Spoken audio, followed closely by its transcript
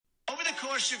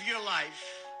course of your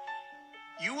life,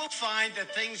 you will find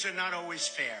that things are not always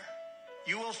fair.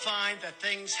 You will find that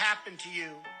things happen to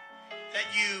you that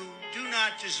you do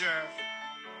not deserve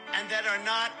and that are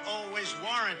not always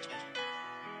warranted.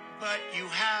 But you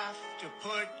have to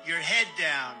put your head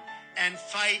down and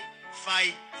fight,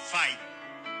 fight, fight.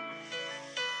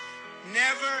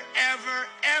 Never, ever,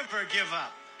 ever give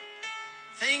up.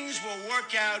 Things will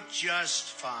work out just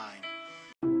fine.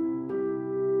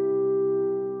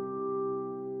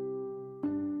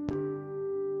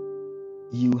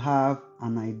 You have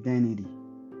an identity.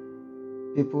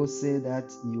 People say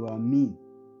that you are mean,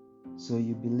 so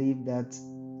you believe that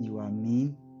you are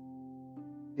mean.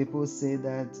 People say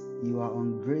that you are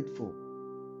ungrateful,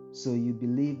 so you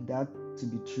believe that to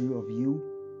be true of you.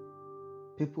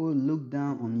 People look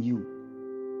down on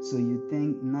you, so you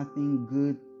think nothing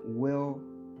good will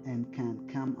and can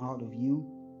come out of you.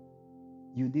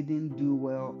 You didn't do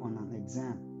well on an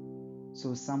exam,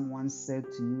 so someone said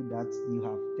to you that you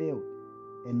have failed,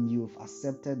 and you've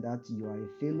accepted that you are a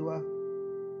failure.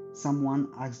 Someone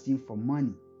asked you for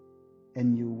money,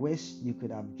 and you wish you could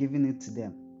have given it to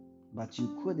them, but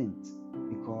you couldn't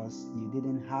because you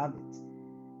didn't have it.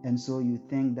 And so you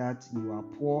think that you are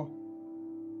poor,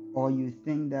 or you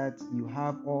think that you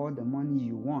have all the money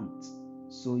you want,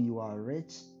 so you are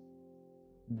rich.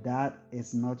 That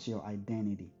is not your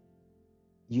identity.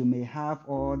 You may have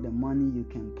all the money you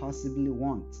can possibly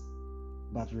want,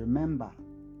 but remember,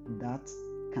 that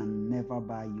can never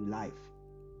buy you life.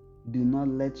 Do not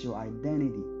let your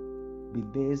identity be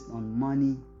based on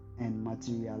money and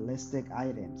materialistic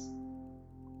items.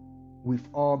 We've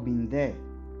all been there.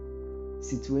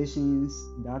 Situations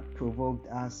that provoked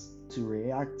us to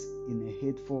react in a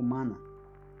hateful manner.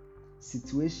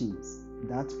 Situations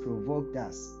that provoked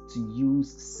us to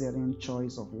use certain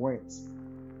choice of words.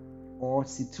 Or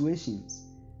situations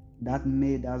that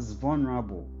made us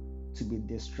vulnerable to be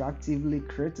destructively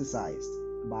criticized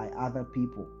by other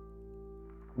people.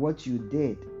 What you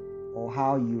did or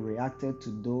how you reacted to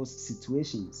those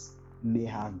situations may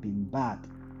have been bad,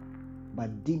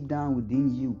 but deep down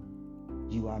within you,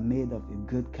 you are made of a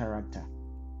good character.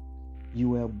 You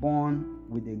were born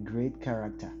with a great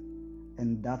character,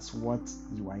 and that's what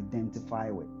you identify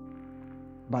with.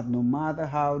 But no matter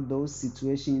how those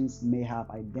situations may have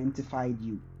identified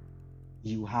you,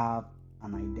 you have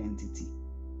an identity.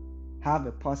 Have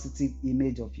a positive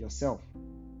image of yourself.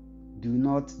 Do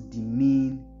not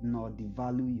demean nor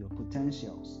devalue your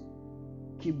potentials.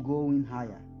 Keep going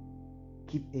higher.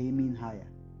 Keep aiming higher.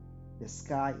 The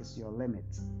sky is your limit,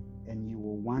 and you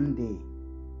will one day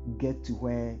get to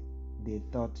where they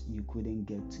thought you couldn't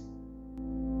get to.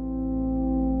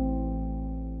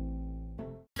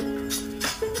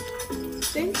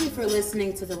 Thank you for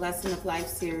listening to the Lesson of Life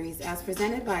series as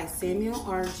presented by Samuel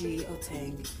R.G.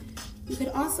 Otang. You can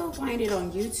also find it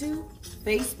on YouTube,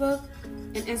 Facebook,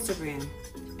 and Instagram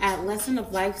at Lesson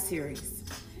of Life series.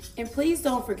 And please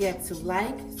don't forget to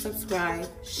like, subscribe,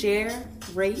 share,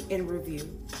 rate, and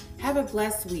review. Have a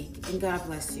blessed week, and God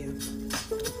bless you.